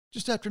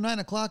Just after 9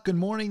 o'clock, good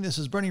morning. This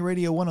is Bernie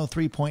Radio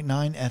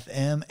 103.9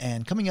 FM,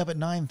 and coming up at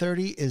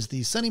 9:30 is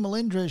the Sonny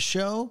Melendres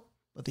Show,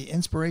 but the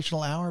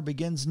inspirational hour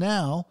begins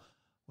now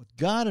with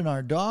God and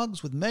Our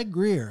Dogs with Meg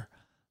Greer.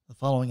 The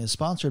following is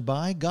sponsored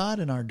by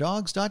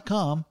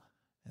GodandOurDogs.com,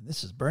 and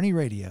this is Bernie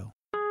Radio.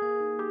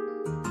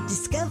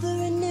 Discover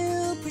a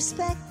new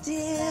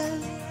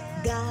perspective.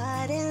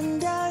 God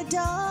and Our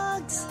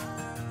Dogs.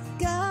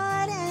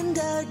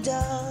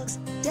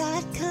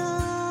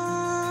 GodandOurDogs.com.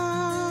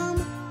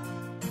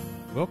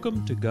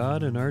 Welcome to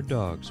God and Our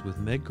Dogs with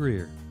Meg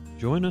Greer.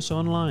 Join us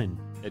online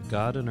at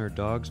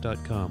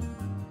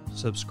GodandOurDogs.com.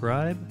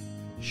 Subscribe,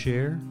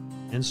 share,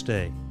 and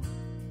stay.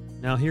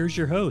 Now here's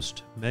your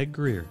host, Meg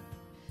Greer.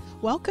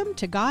 Welcome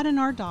to God and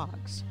Our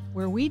Dogs,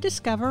 where we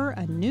discover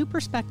a new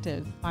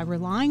perspective by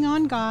relying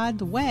on God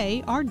the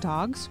way our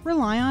dogs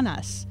rely on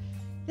us.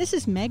 This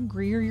is Meg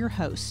Greer, your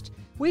host.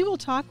 We will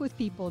talk with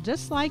people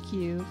just like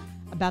you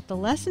about the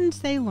lessons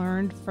they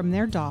learned from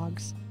their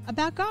dogs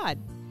about God.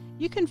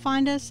 You can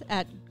find us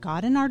at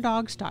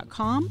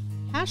GodandOurDogs.com,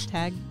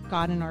 hashtag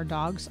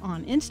GodandOurDogs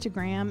on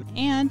Instagram,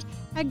 and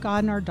at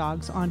God and Our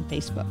Dogs on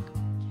Facebook.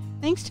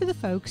 Thanks to the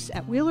folks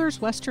at Wheeler's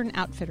Western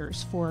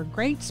Outfitters for a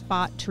great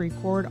spot to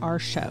record our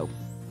show.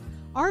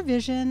 Our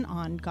vision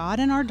on God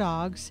and Our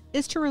Dogs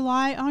is to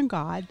rely on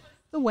God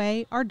the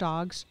way our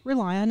dogs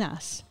rely on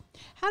us.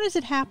 How does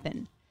it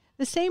happen?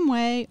 The same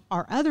way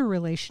our other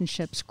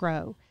relationships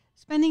grow,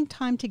 spending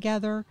time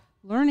together,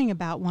 learning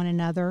about one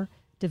another,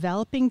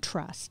 developing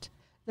trust.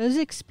 Those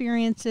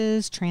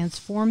experiences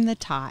transform the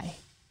tie.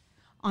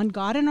 On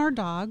God and Our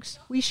Dogs,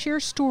 we share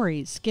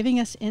stories giving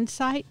us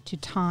insight to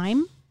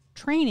time,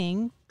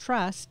 training,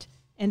 trust,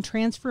 and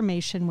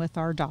transformation with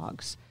our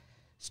dogs.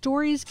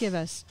 Stories give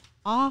us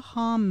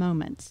aha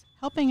moments,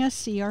 helping us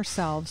see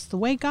ourselves the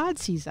way God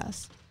sees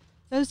us.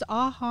 Those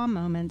aha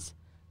moments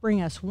bring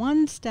us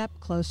one step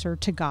closer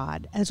to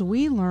God as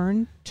we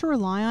learn to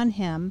rely on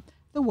Him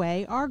the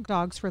way our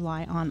dogs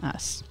rely on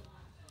us.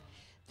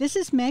 This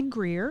is Meg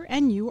Greer,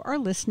 and you are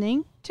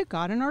listening to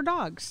God and Our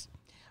Dogs.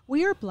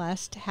 We are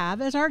blessed to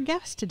have as our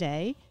guest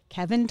today,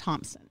 Kevin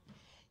Thompson.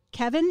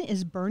 Kevin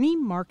is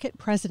Boerne Market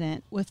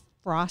President with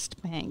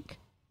Frost Bank.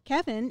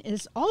 Kevin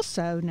is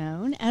also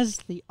known as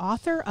the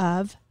author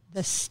of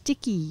The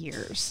Sticky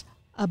Years,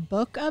 a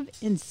book of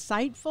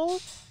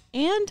insightful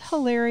and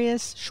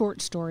hilarious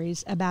short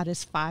stories about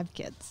his 5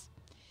 kids.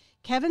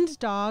 Kevin's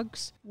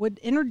dogs would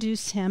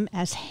introduce him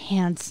as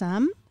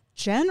handsome,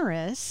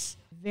 generous,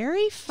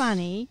 very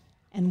funny,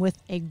 and with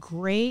a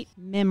great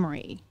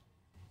memory.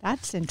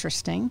 That's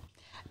interesting.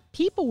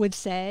 People would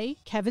say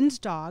Kevin's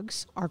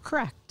dogs are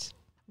correct.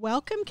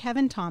 Welcome,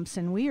 Kevin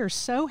Thompson. We are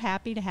so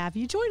happy to have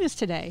you join us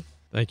today.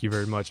 Thank you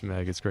very much,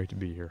 Meg. It's great to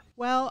be here.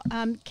 Well,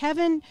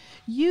 Kevin,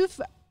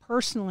 you've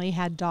personally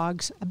had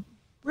dogs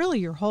really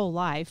your whole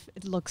life,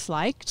 it looks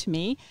like to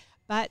me,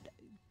 but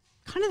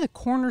kind of the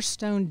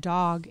cornerstone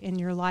dog in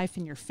your life,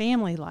 in your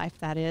family life,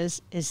 that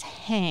is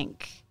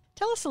Hank.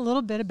 Tell us a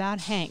little bit about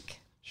Hank.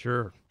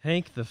 Sure.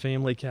 Hank, the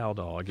family cow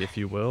dog, if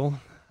you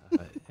will,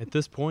 at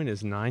this point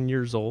is 9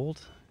 years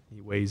old. He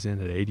weighs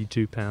in at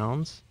 82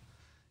 pounds.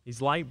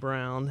 He's light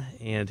brown,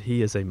 and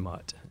he is a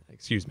mutt.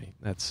 Excuse me,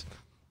 that's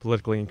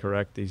politically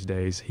incorrect these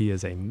days. He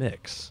is a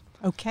mix.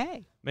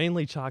 Okay.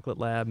 Mainly chocolate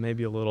lab,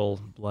 maybe a little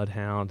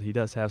bloodhound. He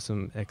does have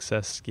some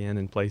excess skin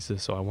in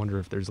places, so I wonder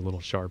if there's a little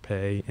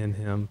Shar-Pei in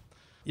him.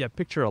 Yeah,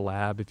 picture a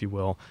lab, if you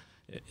will,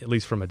 at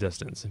least from a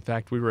distance. In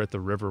fact, we were at the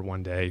river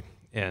one day,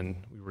 and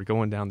we were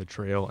going down the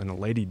trail, and a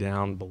lady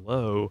down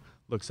below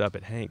looks up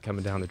at Hank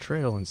coming down the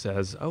trail and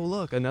says, "Oh,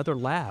 look, another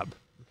lab."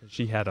 Because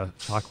she had a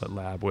chocolate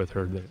lab with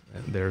her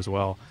there as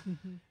well.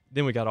 Mm-hmm.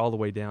 Then we got all the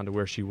way down to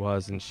where she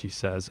was, and she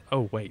says,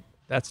 "Oh, wait,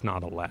 that's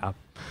not a lab."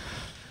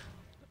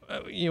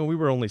 We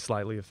were only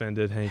slightly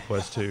offended. Hank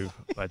was too.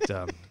 But,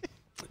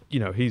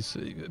 he's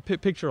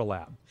picture a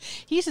lab.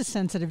 He's a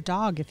sensitive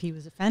dog if he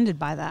was offended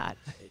by that.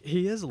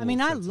 He is a little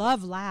sensitive. I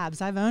love labs.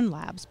 I've owned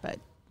labs, but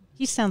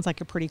he sounds like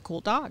a pretty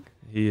cool dog.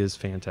 He is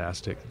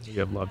fantastic. We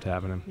have loved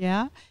having him.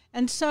 Yeah.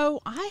 And so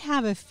I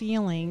have a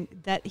feeling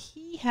that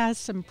he has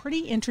some pretty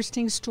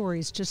interesting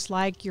stories, just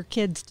like your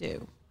kids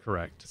do.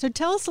 Correct. So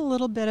tell us a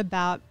little bit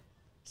about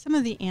some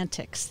of the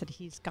antics that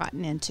he's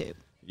gotten into.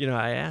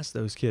 I asked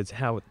those kids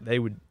how they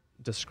would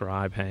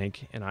describe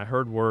Hank, and I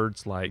heard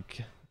words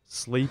like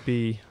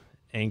sleepy,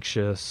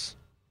 anxious.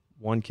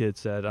 One kid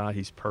said,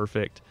 he's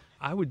perfect.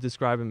 I would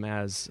describe him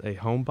as a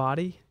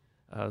homebody,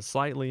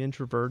 slightly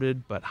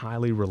introverted, but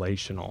highly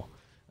relational.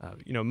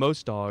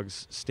 Most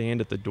dogs stand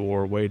at the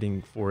door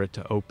waiting for it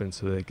to open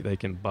so they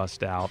can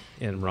bust out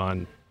and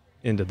run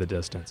into the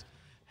distance.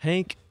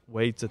 Hank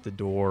waits at the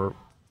door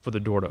for the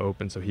door to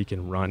open so he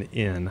can run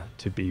in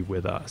to be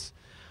with us,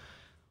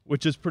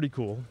 which is pretty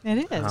cool.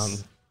 It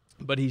is.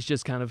 But he's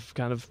just kind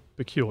of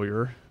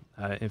peculiar.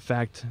 In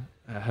fact,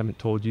 I haven't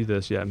told you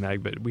this yet,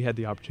 Meg, but we had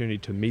the opportunity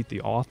to meet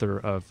the author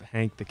of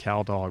Hank the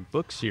Cowdog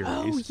book series.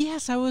 Oh,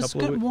 yes. I was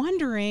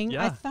wondering.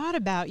 Yeah. I thought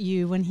about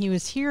you when he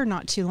was here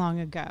not too long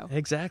ago.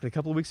 Exactly, a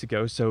couple of weeks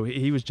ago. So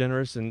he was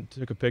generous and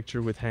took a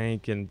picture with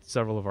Hank and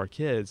several of our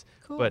kids.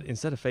 Cool. But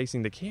instead of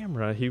facing the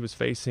camera, he was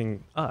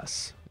facing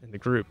us in the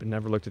group and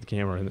never looked at the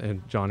camera.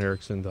 And John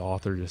Erickson, the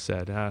author, just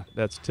said,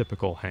 that's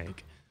typical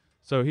Hank.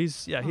 So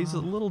he's a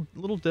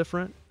little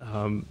different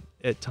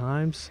at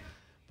times,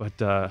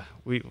 but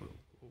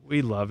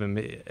we love him.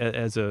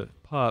 As a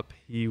pup,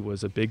 he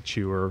was a big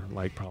chewer,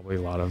 like probably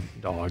a lot of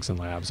dogs and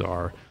labs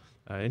are,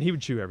 and he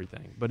would chew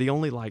everything, but he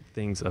only liked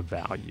things of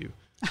value.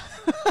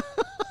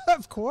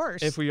 Of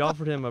course. If we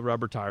offered him a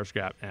rubber tire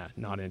scrap,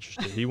 not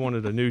interested. He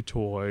wanted a new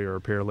toy or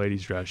a pair of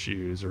ladies' dress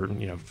shoes or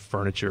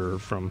furniture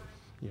from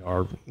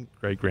our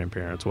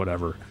great-grandparents,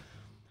 whatever.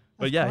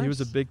 But he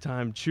was a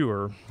big-time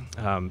chewer.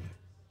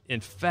 In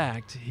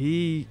fact,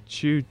 he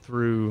chewed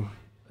through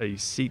a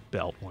seat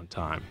belt one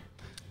time.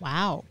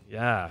 Wow.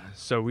 Yeah.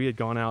 So we had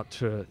gone out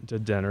to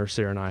dinner.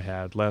 Sarah and I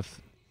had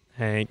left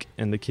Hank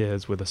and the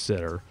kids with a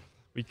sitter.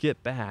 We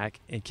get back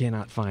and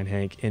cannot find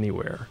Hank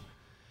anywhere.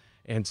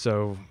 And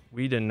so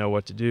we didn't know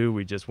what to do.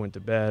 We just went to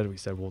bed. We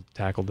said, we'll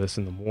tackle this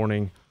in the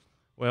morning.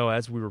 Well,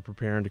 as we were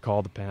preparing to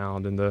call the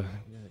pound and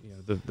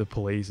the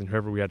police and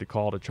whoever we had to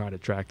call to try to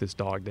track this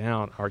dog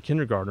down, our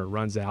kindergartner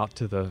runs out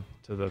to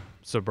the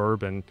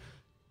Suburban,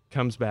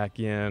 comes back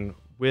in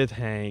with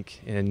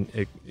Hank and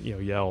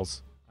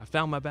yells, "I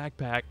found my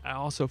backpack. I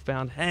also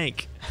found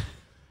Hank."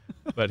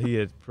 But he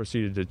had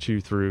proceeded to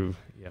chew through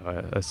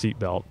a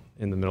seatbelt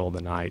in the middle of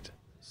the night.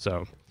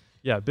 So,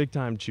 big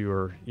time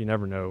chewer. You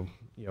never know,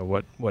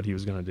 what he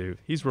was going to do.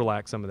 He's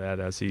relaxed some of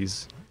that as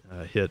he's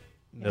hit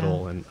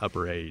middle and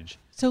upper age.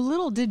 So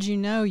little did you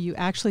know you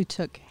actually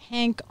took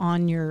Hank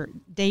on your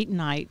date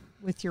night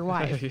with your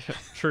wife. Yeah,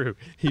 true.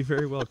 He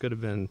very well could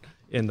have been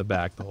in the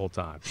back the whole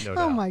time. No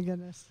doubt. Oh my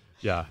goodness.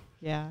 Yeah.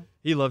 Yeah.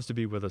 He loves to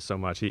be with us so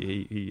much.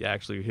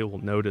 He'll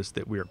notice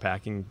that we are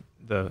packing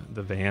the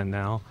van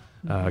now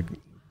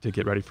to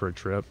get ready for a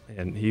trip,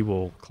 and he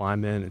will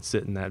climb in and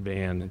sit in that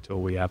van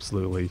until we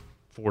absolutely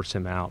force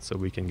him out so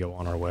we can go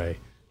on our way.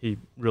 He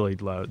really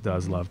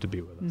does love to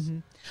be with us.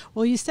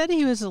 Well, you said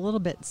he was a little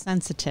bit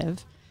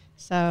sensitive,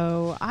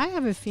 so I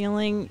have a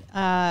feeling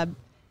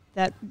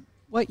that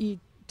what you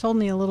told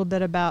me a little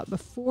bit about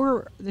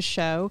before the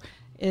show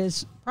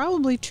is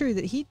probably true,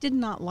 that he did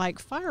not like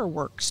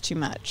fireworks too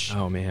much.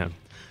 Oh, man.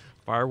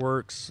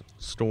 Fireworks,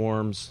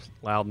 storms,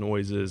 loud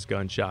noises,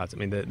 gunshots,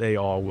 they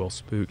all will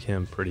spook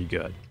him pretty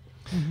good.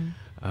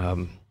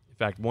 In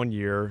fact, one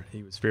year,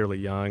 he was fairly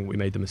young. We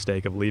made the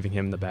mistake of leaving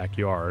him in the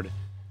backyard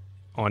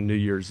on New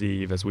Year's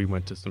Eve as we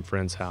went to some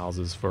friends'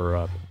 houses for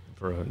a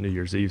New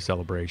Year's Eve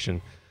celebration.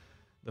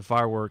 The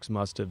fireworks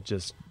must have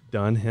just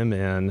done him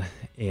in,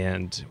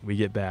 and we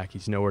get back.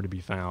 He's nowhere to be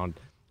found.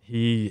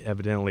 He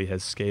evidently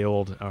has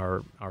scaled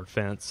our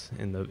fence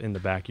in the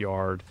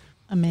backyard.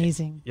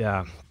 Amazing.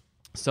 Yeah.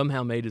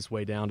 Somehow made his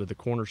way down to the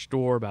corner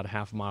store about a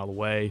half a mile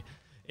away,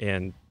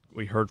 and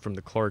we heard from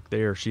the clerk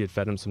there. She had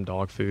fed him some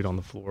dog food on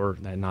the floor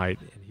that night,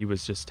 and he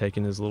was just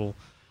taking his little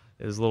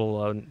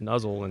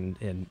nuzzle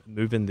and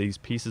moving these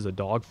pieces of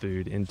dog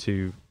food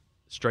into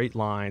straight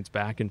lines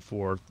back and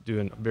forth,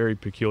 doing very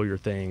peculiar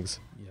things,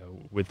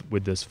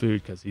 with this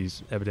food, because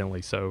he's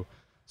evidently so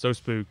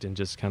spooked and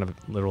just kind of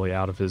literally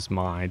out of his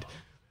mind.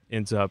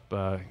 Ends up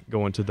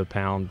going to the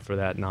pound for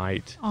that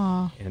night.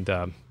 Aww. And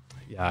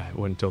it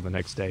wasn't until the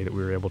next day that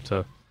we were able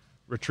to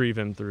retrieve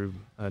him through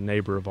a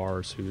neighbor of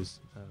ours who's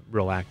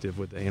real active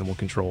with animal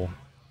control.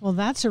 Well,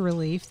 that's a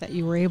relief that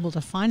you were able to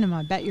find him.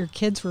 I bet your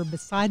kids were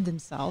beside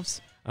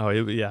themselves. Oh,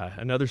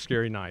 another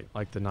scary night,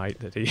 like the night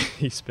that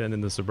he spent in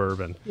the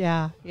Suburban.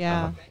 Yeah.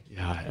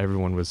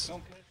 Everyone was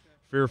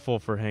fearful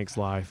for Hank's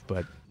life,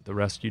 but the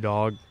rescue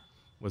dog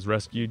was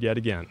rescued yet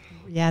again.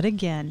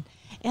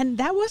 And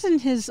that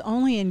wasn't his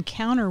only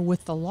encounter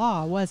with the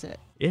law, was it?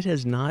 It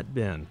has not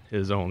been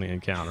his only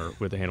encounter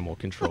with animal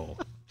control,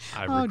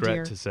 I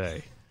regret to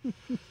say.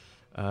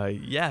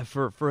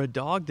 For a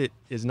dog that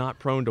is not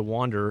prone to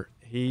wander,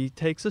 he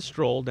takes a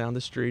stroll down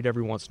the street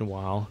every once in a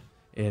while,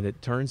 and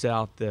it turns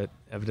out that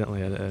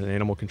evidently an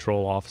animal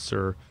control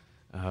officer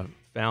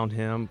found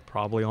him,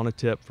 probably on a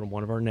tip from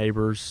one of our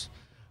neighbors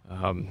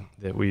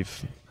that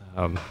we've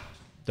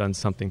done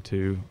something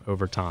to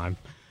over time.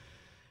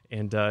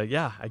 And I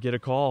get a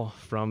call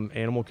from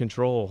animal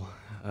control.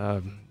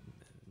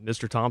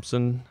 Mr.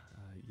 Thompson,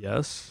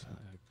 yes,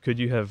 could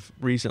you have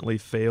recently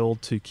failed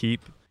to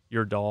keep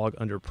your dog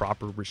under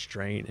proper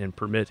restraint and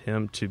permit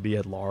him to be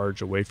at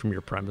large away from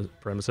your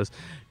premises?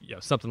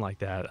 Something like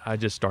that. I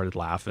just started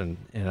laughing,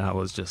 and I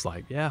was just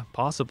like, yeah,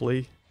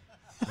 possibly.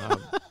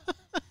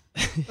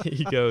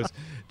 He goes,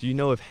 do you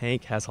know if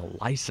Hank has a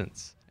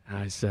license? And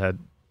I said,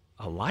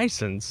 a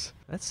license?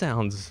 That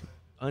sounds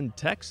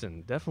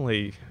un-Texan,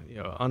 definitely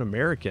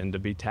un-American to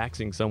be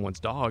taxing someone's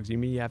dogs. You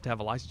mean you have to have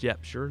a license?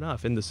 Yep, sure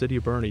enough. In the city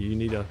of Boerne, you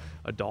need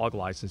a dog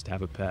license to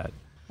have a pet.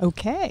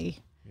 Okay.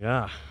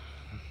 Yeah.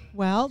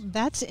 Well,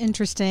 that's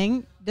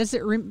interesting. Does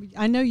it?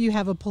 I know you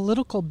have a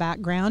political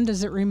background.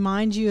 Does it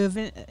remind you of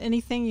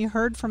anything you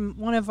heard from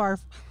one of our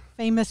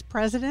famous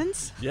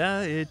presidents?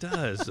 Yeah, it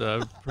does.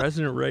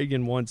 President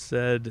Reagan once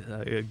said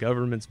a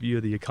government's view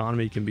of the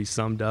economy can be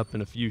summed up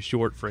in a few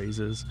short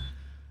phrases.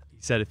 He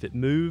said, if it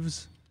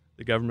moves,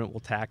 the government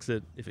will tax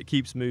it. If it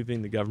keeps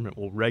moving, the government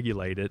will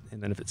regulate it.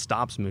 And then if it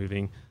stops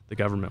moving, the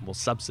government will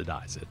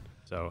subsidize it.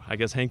 So I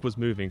guess Hank was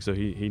moving, so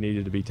he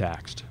needed to be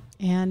taxed.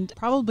 And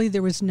probably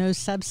there was no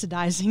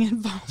subsidizing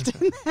involved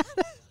in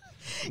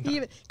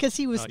that, because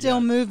he was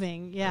still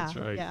moving. Yeah, that's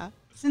right. Yeah.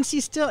 Since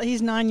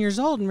he's 9 years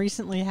old and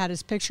recently had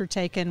his picture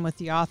taken with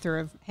the author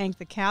of Hank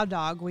the Cow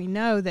Dog, we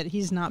know that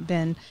he's not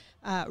been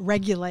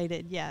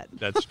regulated yet.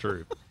 That's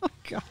true. Oh,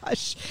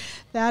 gosh,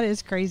 that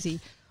is crazy.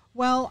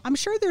 Well, I'm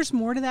sure there's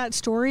more to that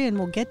story, and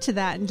we'll get to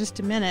that in just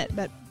a minute.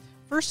 But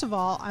first of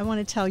all, I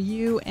want to tell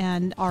you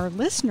and our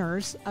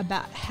listeners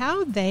about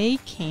how they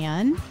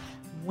can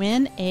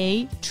win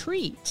a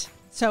treat.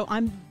 So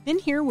I've been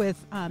here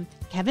with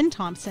Kevin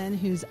Thompson,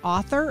 who's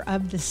author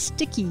of The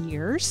Sticky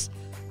Years,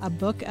 a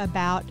book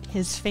about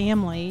his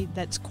family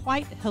that's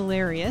quite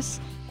hilarious.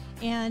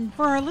 And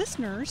for our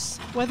listeners,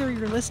 whether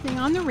you're listening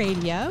on the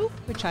radio,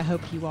 which I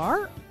hope you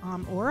are,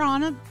 or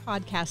on a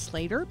podcast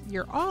later,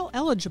 you're all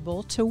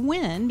eligible to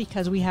win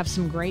because we have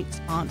some great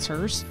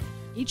sponsors.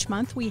 Each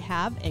month we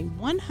have a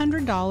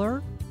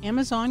 $100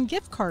 Amazon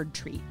gift card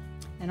treat.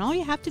 And all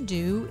you have to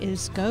do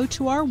is go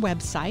to our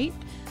website,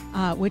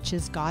 which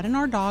is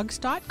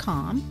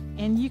godindourdogs.com,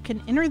 and you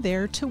can enter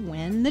there to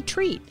win the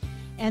treat.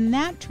 And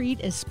that treat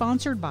is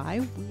sponsored by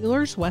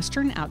Wheeler's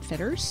Western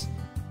Outfitters,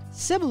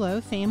 Cibolo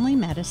Family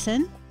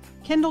Medicine,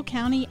 Kendall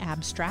County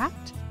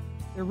Abstract,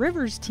 the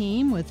Rivers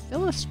team with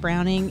Phyllis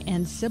Browning,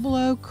 and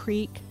Cibolo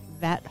Creek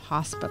Vet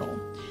Hospital.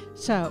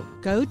 So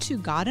go to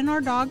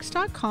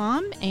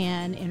godindourdogs.com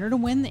and enter to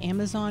win the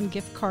Amazon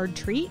gift card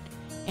treat.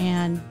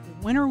 And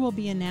the winner will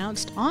be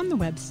announced on the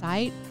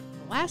website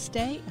the last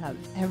day of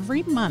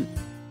every month.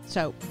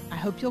 So I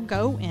hope you'll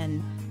go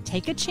and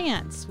take a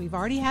chance. We've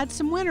already had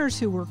some winners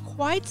who were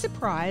quite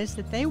surprised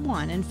that they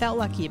won and felt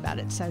lucky about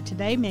it. So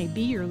today may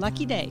be your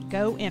lucky day.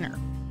 Go enter.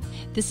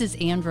 This is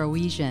Ann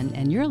Roesian,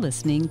 and you're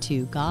listening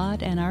to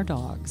God and Our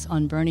Dogs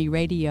on Bernie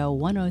Radio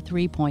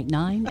 103.9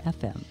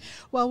 FM.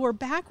 Well, we're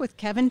back with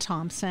Kevin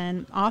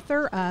Thompson,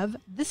 author of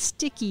The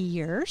Sticky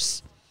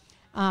Years,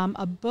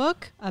 a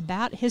book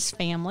about his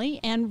family,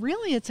 and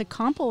really it's a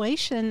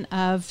compilation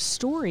of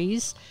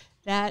stories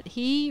that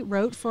he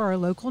wrote for our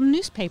local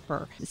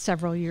newspaper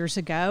several years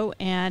ago,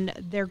 and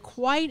they're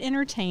quite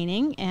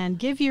entertaining and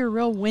give you a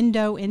real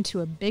window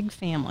into a big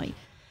family.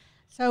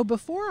 So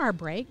before our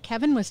break,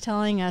 Kevin was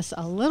telling us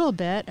a little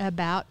bit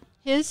about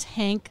his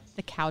Hank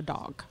the Cow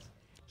Dog.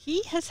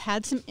 He has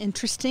had some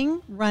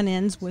interesting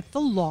run-ins with the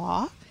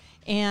law,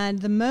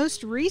 and the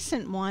most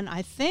recent one,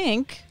 I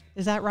think,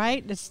 is that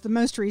right? It's the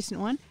most recent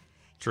one.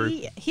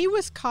 True. He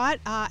was caught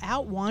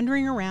out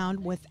wandering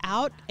around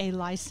without a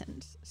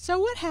license. So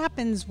what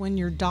happens when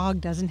your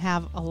dog doesn't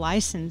have a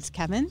license,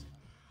 Kevin?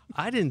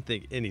 I didn't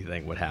think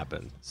anything would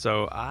happen.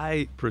 So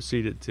I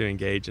proceeded to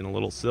engage in a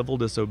little civil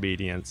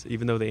disobedience,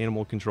 even though the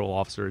animal control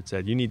officer had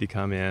said, you need to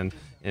come in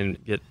and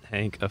get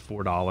Hank a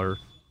 $4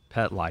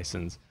 pet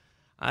license.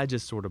 I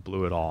just sort of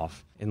blew it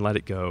off and let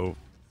it go.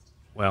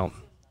 Well,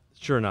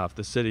 sure enough,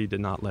 the city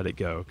did not let it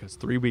go, because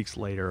 3 weeks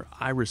later,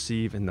 I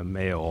received in the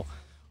mail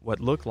what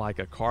looked like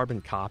a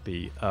carbon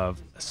copy of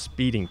a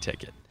speeding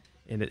ticket.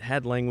 And it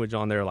had language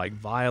on there like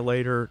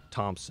violator,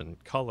 Thompson,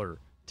 color,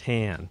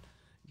 tan,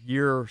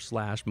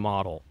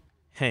 year/model,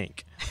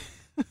 Hank,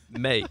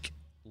 make,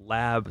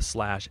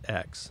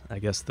 lab/X. I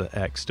guess the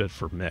X stood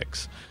for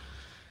mix.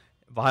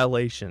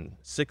 Violation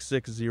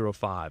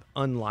 6605,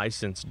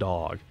 unlicensed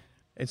dog.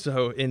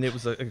 And it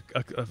was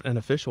an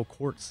official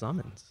court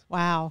summons.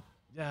 Wow.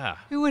 Yeah.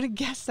 Who would have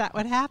guessed that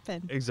would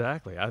happen?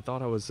 Exactly. I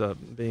thought I was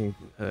being,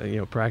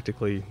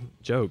 practically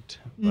joked.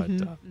 But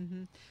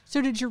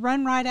So did you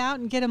run right out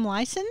and get him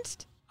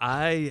licensed?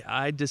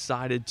 I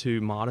decided to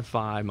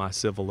modify my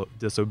civil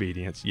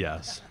disobedience,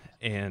 yes,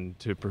 and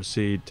to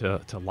proceed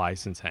to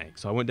license Hank.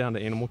 So I went down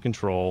to animal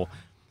control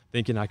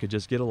thinking I could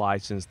just get a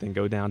license, then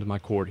go down to my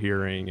court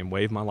hearing and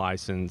waive my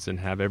license and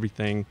have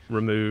everything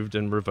removed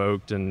and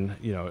revoked and,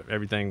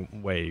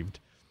 everything waived.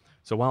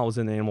 So while I was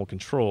in animal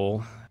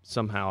control,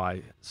 somehow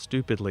I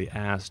stupidly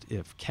asked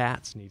if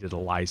cats needed a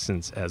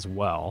license as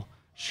well.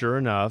 Sure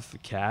enough,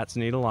 cats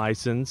need a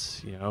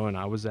license, and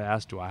I was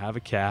asked, do I have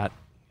a cat?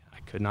 I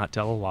could not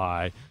tell a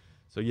lie.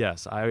 So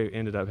yes, I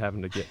ended up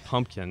having to get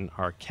Pumpkin,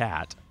 our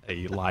cat,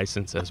 a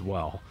license as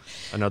well.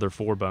 Another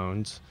 4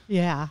 bones.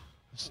 Yeah.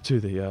 To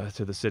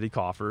the city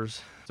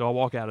coffers. So I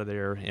walk out of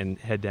there and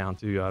head down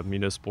to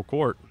municipal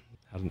court.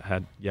 Haven't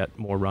had yet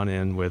more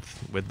run-in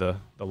with the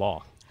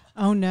law.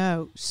 Oh,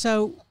 no.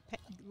 So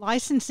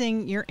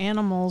licensing your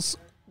animals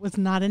was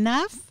not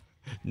enough?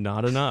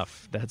 Not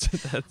enough. That's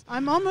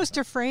I'm almost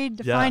afraid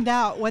to Yeah. find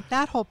out what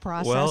that whole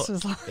process well,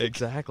 was like.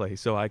 exactly.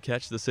 So I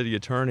catch the city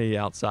attorney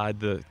outside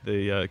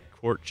the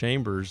court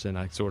chambers, and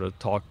I sort of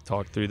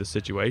talk through the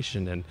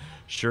situation. And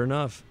sure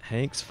enough,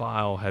 Hank's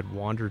file had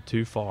wandered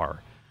too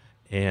far,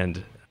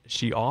 and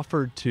she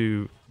offered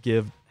to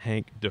give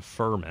Hank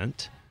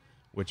deferment,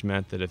 which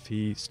meant that if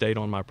he stayed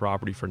on my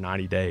property for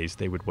 90 days,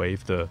 they would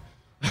waive the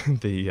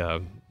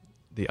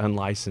the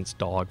unlicensed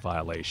dog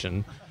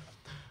violation.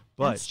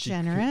 But That's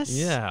generous.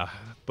 Yeah,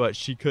 but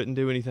she couldn't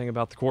do anything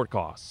about the court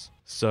costs.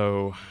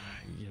 So,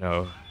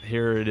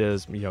 here it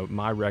is,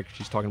 my record.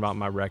 She's talking about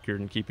my record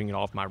and keeping it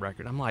off my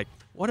record. I'm like,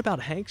 what about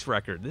Hank's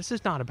record? This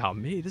is not about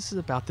me. This is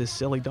about this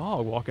silly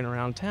dog walking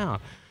around town.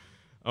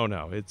 Oh,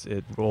 no,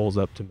 it rolls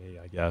up to me,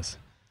 I guess.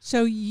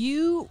 So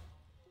you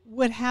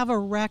would have a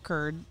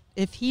record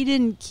if he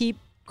didn't keep,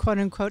 quote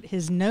unquote,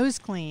 his nose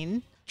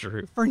clean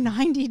True. for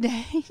 90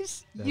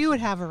 days. You would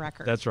have a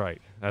record. That's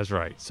right.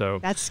 So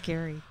That's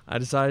scary. I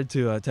decided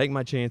to take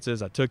my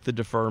chances. I took the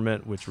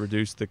deferment, which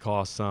reduced the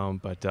cost some,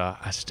 but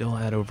I still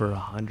had over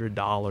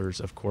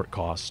 $100 of court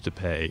costs to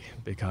pay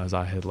because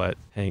I had let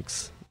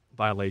Hank's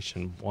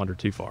violation wander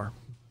too far.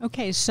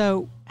 Okay,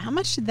 so how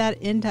much did that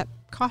end up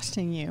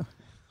costing you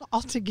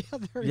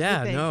altogether?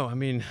 Yeah, no, I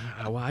mean,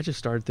 I just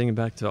started thinking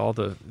back to all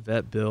the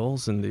vet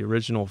bills and the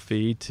original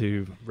fee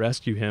to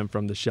rescue him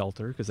from the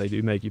shelter, because they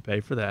do make you pay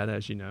for that,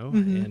 as you know.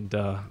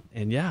 Mm-hmm.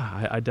 And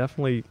yeah, I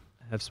definitely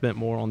have spent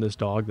more on this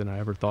dog than I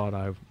ever thought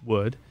I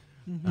would.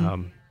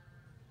 Mm-hmm.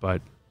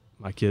 But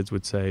my kids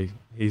would say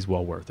he's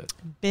well worth it.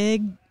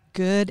 Big,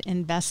 good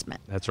investment.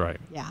 That's right.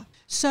 Yeah.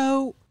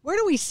 So where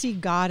do we see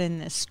God in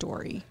this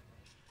story?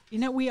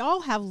 We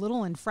all have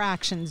little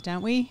infractions,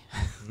 don't we?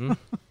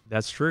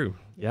 That's true.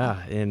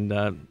 Yeah.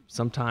 And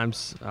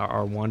sometimes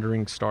our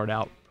wanderings start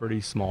out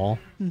pretty small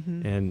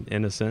and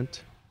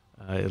innocent,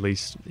 at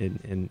least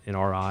in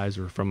our eyes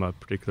or from a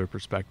particular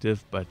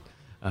perspective. But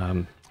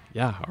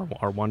yeah,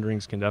 our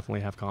wanderings can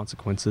definitely have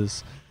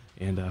consequences,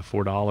 and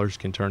 $4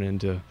 can turn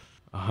into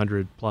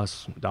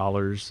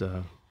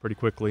 $100+ pretty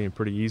quickly and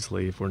pretty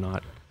easily if we're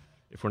not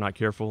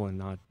careful and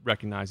not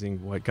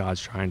recognizing what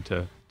God's trying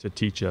to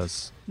teach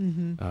us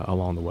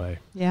along the way.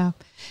 Yeah.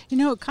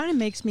 It kind of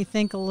makes me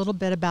think a little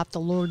bit about the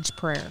Lord's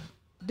Prayer.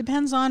 It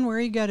depends on where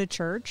you go to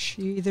church.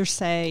 You either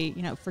say,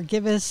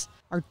 forgive us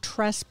our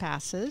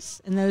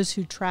trespasses and those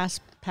who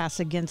trespass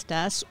against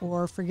us,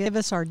 or forgive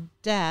us our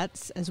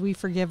debts as we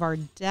forgive our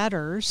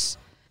debtors.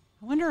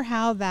 I wonder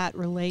how that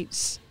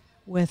relates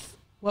with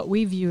what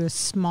we view as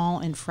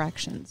small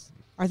infractions.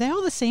 Are they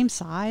all the same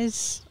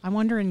size? I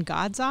wonder in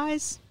God's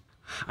eyes?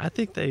 I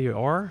think they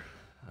are.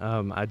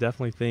 I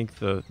definitely think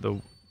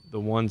the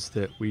ones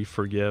that we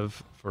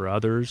forgive for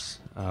others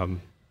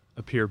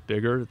appear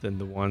bigger than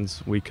the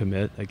ones we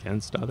commit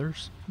against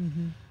others.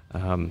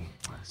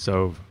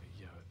 So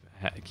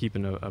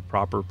keeping a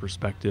proper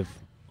perspective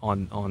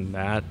on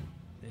that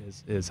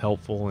is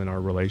helpful in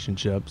our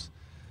relationships.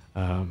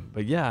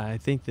 But yeah, I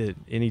think that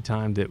any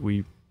time that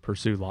we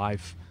pursue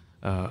life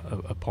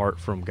apart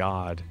from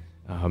God,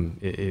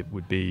 it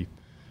would be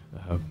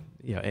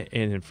an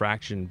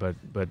infraction, but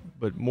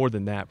more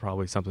than that,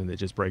 probably something that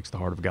just breaks the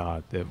heart of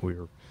God, that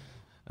we're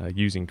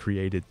using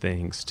created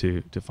things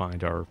to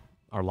find our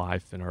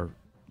life and our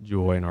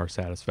joy and our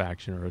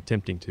satisfaction, or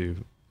attempting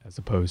to, as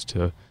opposed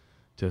to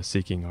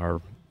seeking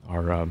our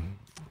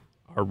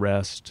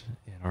rest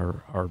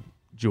and our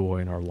joy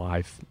and our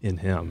life in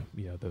Him.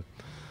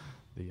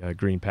 The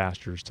green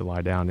pastures to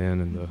lie down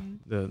in, and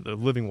the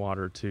living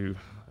water to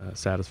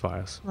satisfy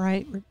us.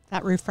 Right,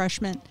 that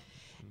refreshment.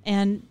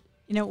 And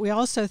we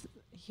also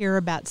hear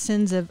about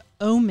sins of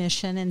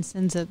omission and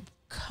sins of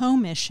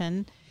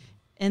commission.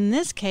 In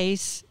this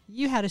case,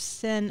 you had a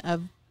sin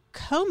of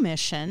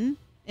commission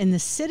in the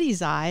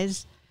city's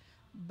eyes,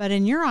 but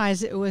in your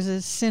eyes, it was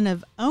a sin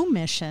of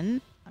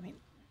omission. I mean,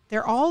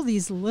 there are all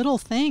these little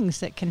things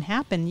that can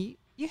happen.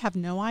 You have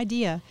no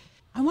idea.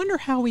 I wonder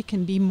how we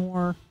can be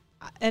more,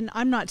 and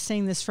I'm not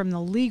saying this from the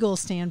legal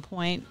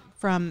standpoint,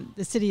 from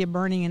the city of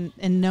Burning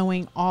and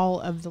knowing all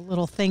of the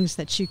little things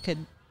that you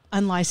could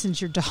unlicense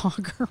your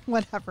dog or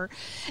whatever,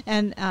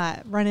 and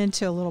run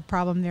into a little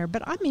problem there.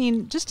 But I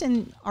mean, just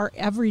in our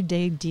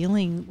everyday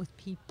dealing with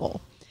people,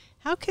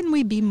 how can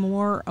we be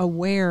more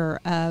aware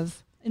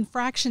of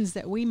infractions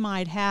that we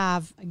might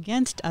have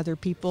against other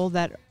people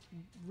that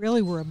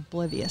really we're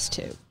oblivious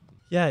to?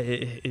 Yeah,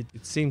 it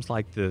seems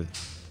like the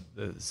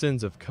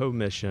sins of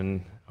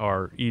commission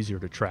are easier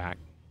to track.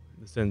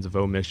 The sins of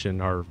omission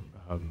are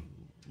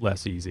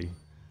less easy.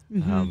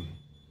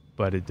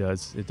 But it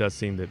does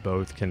seem that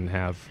both can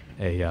have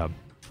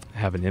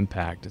an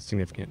impact, a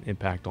significant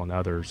impact on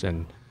others,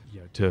 and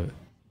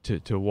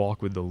to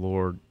walk with the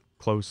Lord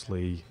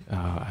closely,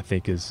 I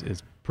think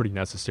is pretty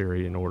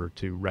necessary in order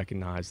to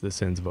recognize the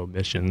sins of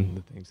omission,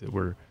 the things that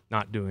we're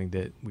not doing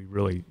that we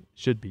really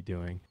should be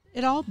doing.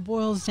 It all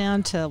boils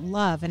down to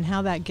love and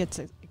how that gets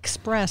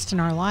expressed in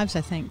our lives,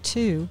 I think,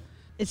 too.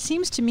 It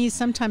seems to me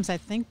sometimes I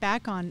think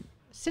back on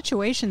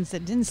situations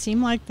that didn't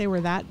seem like they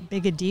were that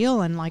big a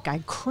deal, and like I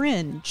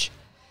cringe.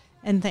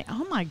 and think,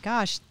 oh my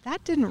gosh,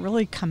 that didn't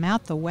really come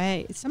out the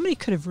way. Somebody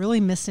could have really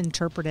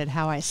misinterpreted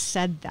how I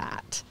said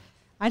that.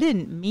 I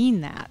didn't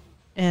mean that.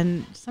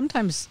 And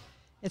sometimes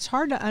it's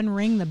hard to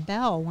unring the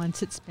bell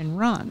once it's been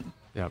rung.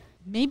 Yep.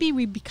 Maybe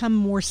we become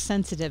more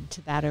sensitive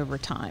to that over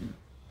time.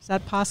 Is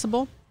that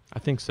possible? I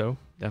think so.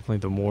 Definitely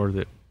the more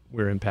that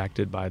we're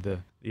impacted by the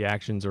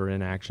actions or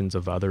inactions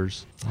of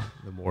others,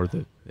 the more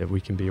that we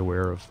can be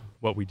aware of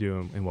what we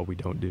do and what we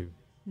don't do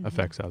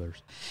affects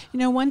others. You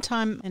know, one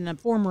time in a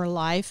former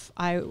life,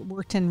 I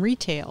worked in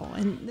retail,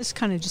 and this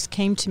kind of just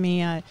came to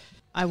me.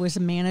 I was a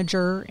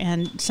manager,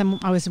 and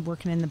I was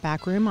working in the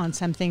back room on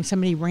something.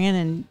 Somebody ran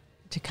in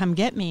to come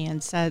get me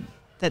and said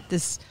that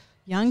this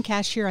young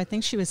cashier, I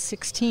think she was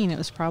 16, it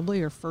was probably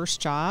her first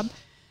job.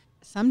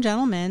 Some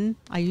gentleman,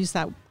 I use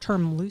that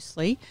term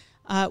loosely,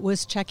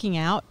 was checking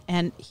out,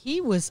 and he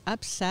was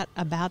upset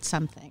about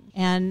something.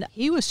 And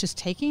he was just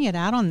taking it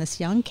out on this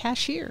young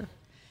cashier.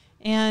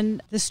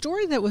 And the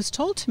story that was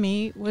told to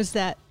me was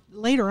that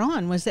later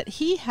on was that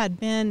he had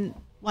been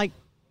like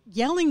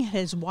yelling at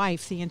his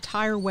wife the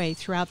entire way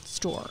throughout the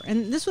store.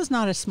 And this was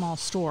not a small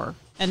store.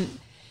 And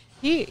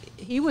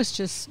he was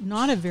just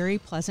not a very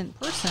pleasant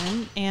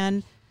person.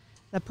 And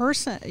the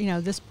person, you know,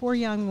 this poor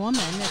young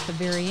woman at the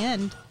very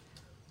end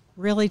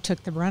really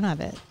took the brunt of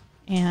it.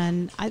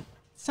 And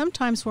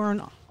sometimes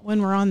when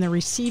we're on the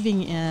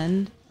receiving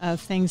end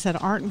of things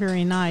that aren't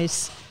very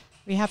nice,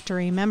 we have to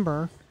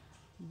remember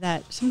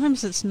that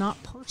sometimes it's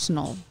not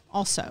personal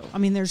also. I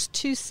mean, there's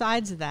two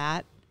sides of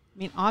that. I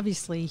mean,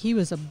 obviously, he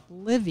was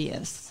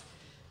oblivious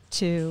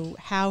to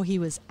how he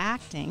was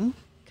acting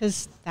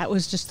because that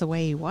was just the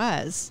way he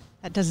was.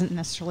 That doesn't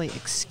necessarily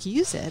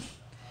excuse it,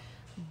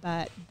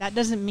 but that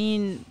doesn't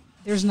mean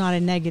there's not a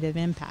negative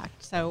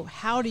impact. So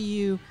how do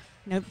you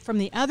know, from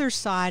the other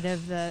side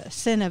of the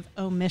sin of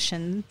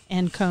omission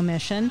and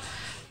commission,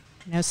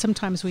 you know,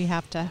 sometimes we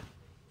have to,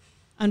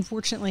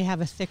 unfortunately,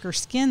 have a thicker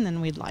skin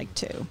than we'd like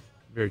to.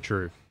 Very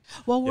true.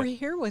 Well, we're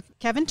here with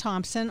Kevin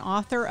Thompson,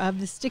 author of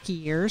The Sticky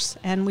Years,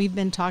 and we've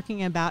been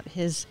talking about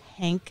his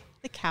Hank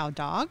the Cow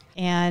Dog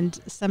and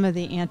some of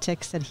the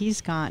antics that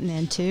he's gotten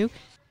into.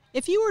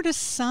 If you were to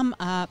sum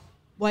up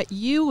what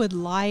you would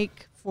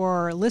like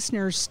for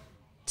listeners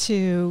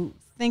to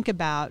think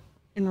about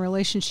in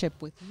relationship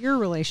with your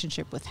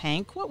relationship with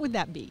Hank, what would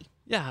that be?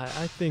 Yeah,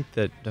 I think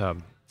that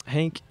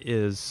Hank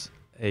is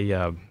he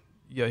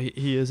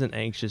is an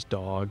anxious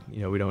dog.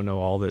 You know, we don't know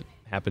all that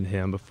happened to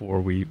him before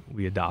we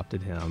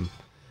adopted him.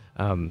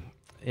 And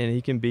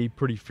he can be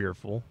pretty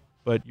fearful,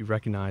 but you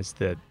recognize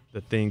that the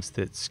things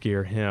that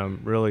scare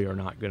him really are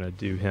not going to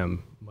do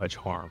him much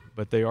harm.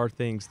 But they are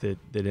things that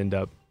end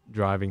up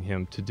driving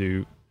him to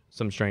do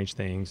some strange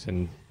things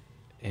and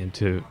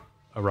to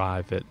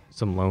arrive at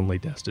some lonely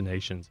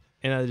destinations.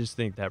 And I just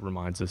think that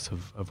reminds us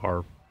of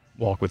our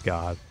walk with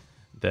God,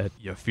 that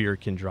fear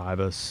can drive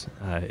us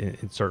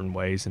in certain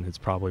ways, and it's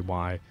probably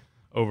why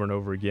over and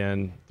over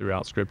again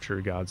throughout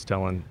Scripture, God's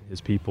telling his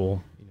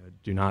people,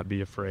 do not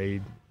be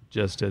afraid,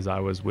 just as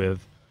I was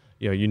with,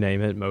 you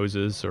name it,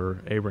 Moses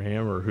or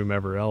Abraham or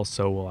whomever else,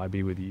 so will I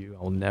be with you.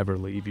 I will never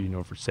leave you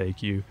nor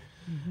forsake you.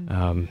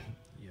 Mm-hmm.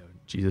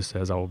 Jesus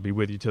says, I will be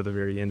with you till the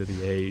very end of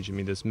the age. I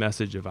mean, this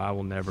message of I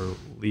will never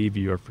leave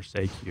you or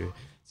forsake you.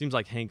 It seems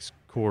like Hank's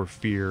core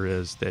fear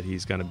is that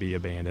he's going to be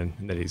abandoned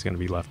and that he's going to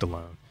be left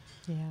alone.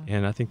 Yeah.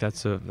 And I think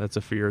that's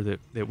a fear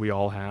that we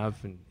all have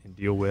and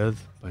deal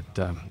with. But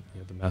the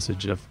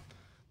message of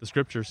the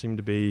Scripture seemed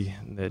to be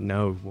that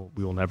no,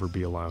 we will never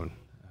be alone.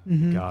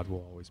 Mm-hmm. God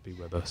will always be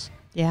with us.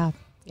 Yeah,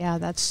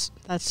 that's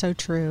so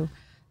true.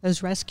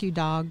 Those rescue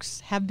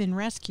dogs have been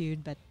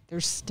rescued, but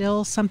there's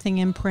still something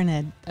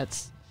imprinted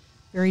that's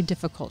very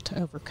difficult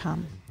to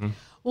overcome. Mm-hmm.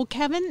 Well,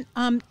 Kevin,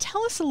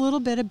 tell us a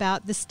little bit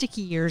about The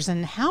Sticky Years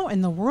and how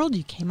in the world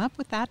you came up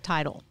with that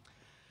title.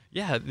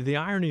 Yeah, the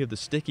irony of the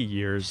sticky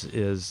years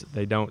is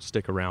they don't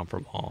stick around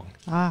for long.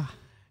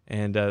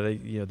 And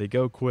they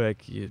go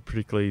quick,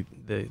 particularly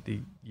the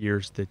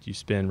years that you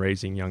spend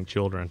raising young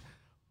children.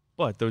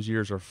 But those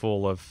years are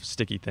full of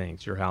sticky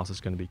things. Your house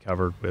is going to be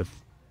covered with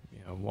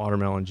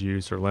watermelon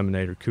juice or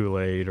lemonade or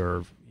Kool-Aid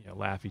or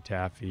Laffy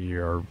Taffy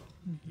or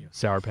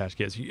Sour Patch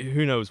Kids.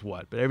 Who knows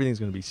what? But everything's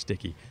going to be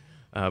sticky.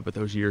 But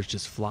those years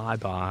just fly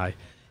by.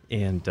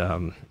 And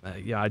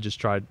I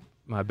just tried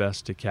my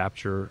best to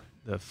capture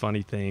the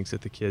funny things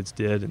that the kids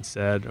did and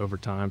said over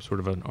time, sort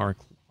of an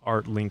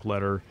art link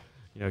letter,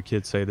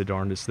 kids say the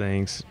darndest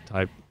things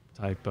type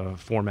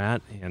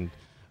format. And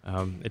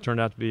it turned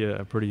out to be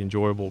a pretty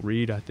enjoyable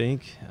read, I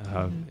think,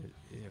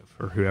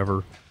 for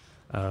whoever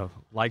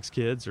likes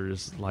kids or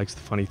just likes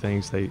the funny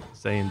things they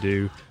say and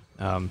do.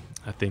 I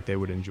think they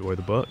would enjoy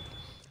the book.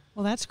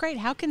 Well, that's great.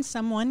 How can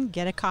someone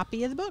get a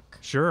copy of the book?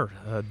 Sure.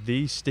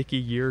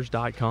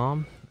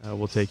 thestickyyears.com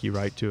will take you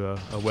right to a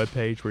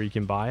webpage where you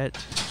can buy it.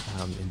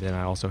 And then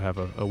I also have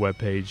a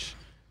webpage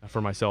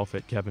for myself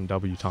at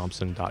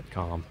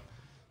kevinwthompson.com.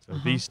 So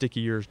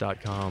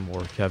thestickyyears.com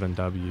or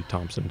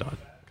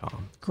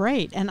kevinwthompson.com.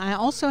 Great. And I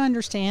also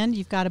understand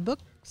you've got a book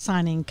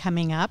signing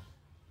coming up.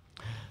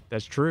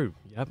 That's true.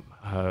 Yep,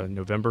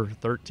 November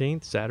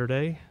 13th,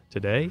 Saturday,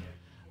 today.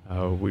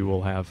 We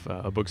will have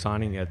a book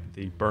signing at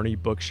the Bernie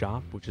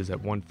Bookshop, which is at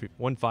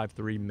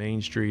 153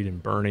 Main Street in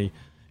Bernie,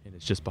 and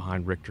it's just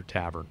behind Richter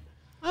Tavern.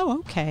 Oh,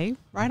 okay.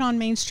 Right on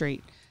Main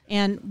Street.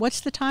 And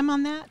what's the time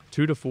on that?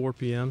 2 to 4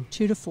 p.m.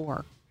 2 to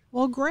 4.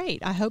 Well,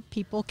 great. I hope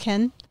people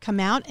can come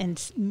out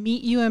and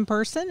meet you in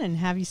person and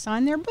have you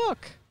sign their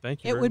book.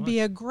 Thank you It very would much. be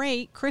a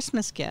great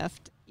Christmas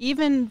gift,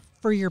 even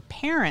for your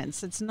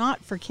parents. It's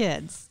not for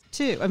kids,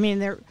 too. I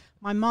mean,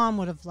 my mom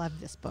would have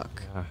loved this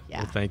book. Well,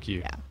 thank you.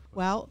 Yeah.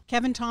 Well,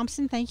 Kevin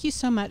Thompson, thank you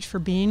so much for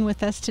being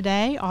with us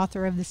today,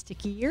 author of The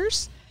Sticky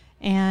Years.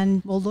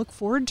 And we'll look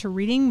forward to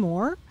reading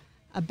more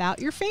about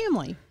your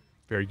family.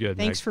 Very good.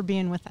 Thanks Meg. for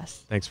being with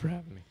us. Thanks for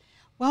having me.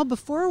 Well,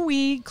 before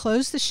we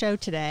close the show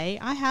today,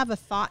 I have a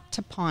thought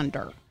to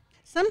ponder.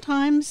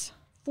 Sometimes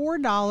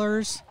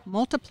 $4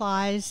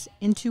 multiplies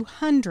into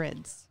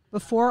hundreds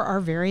before our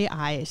very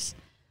eyes.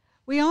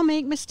 We all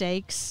make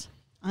mistakes.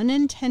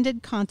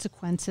 Unintended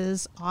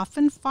consequences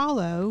often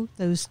follow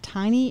those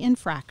tiny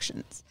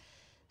infractions.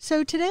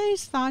 So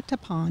today's thought to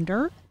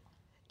ponder: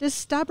 does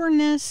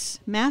stubbornness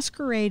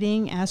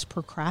masquerading as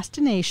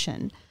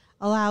procrastination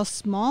allow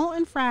small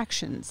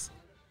infractions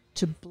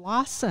to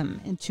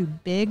blossom into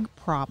big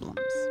problems?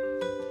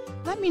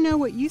 Let me know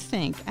what you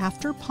think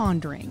after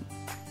pondering.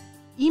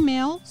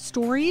 Email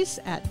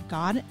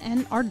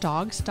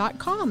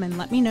stories@godandourdogs.com and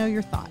let me know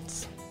your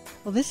thoughts.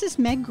 Well, this is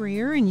Meg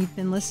Greer, and you've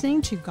been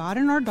listening to God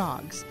and Our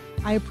Dogs.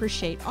 I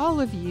appreciate all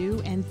of you,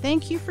 and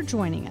thank you for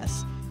joining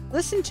us.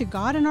 Listen to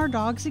God and Our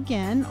Dogs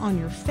again on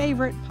your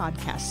favorite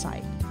podcast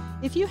site.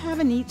 If you have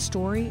a neat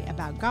story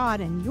about God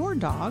and your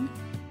dog,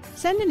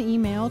 send an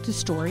email to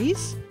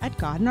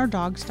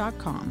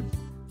stories@godandourdogs.com.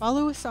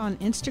 Follow us on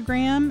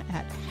Instagram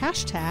at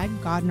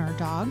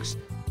 #GodandOurDogs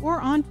or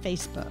on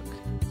Facebook.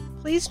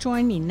 Please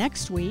join me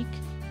next week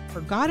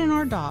for God and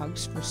Our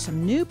Dogs for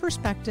some new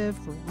perspective,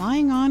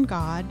 relying on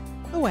God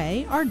the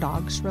way our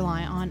dogs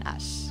rely on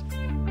us.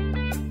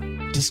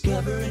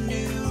 Discover a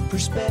new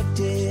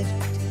perspective.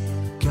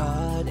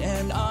 God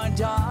and our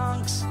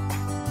dogs.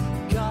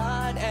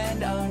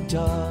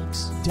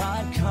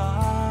 GodandOurDogs.com.